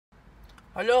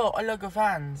Hello, Lego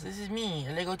fans. This is me,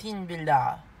 Lego Team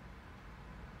Builder.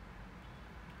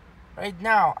 Right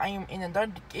now, I am in a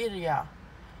dark area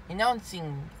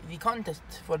announcing the contest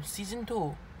for Season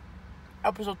 2,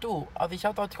 Episode 2 of the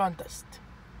Shoutout Contest.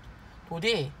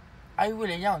 Today, I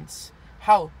will announce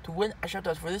how to win a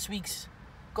shoutout for this week's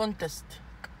contest.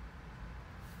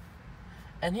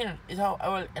 And here is how I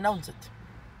will announce it.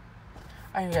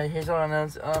 Okay, here's how I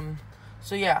announce.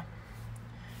 So yeah,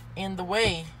 in the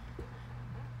way,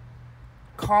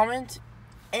 comment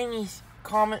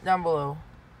down below.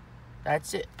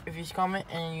 That's it. If you comment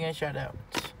and you get a shout out.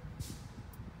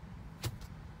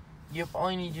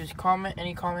 All you need to do is comment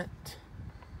any comment,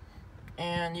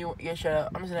 and you get a shout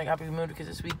out. I'm just in a happy mood because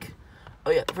this week,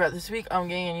 this week I'm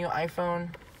getting a new iPhone.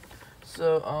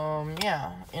 So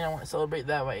yeah, and I want to celebrate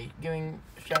that way, giving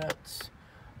shout outs,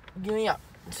 giving up.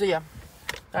 So yeah,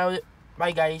 that was it.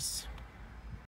 Bye guys.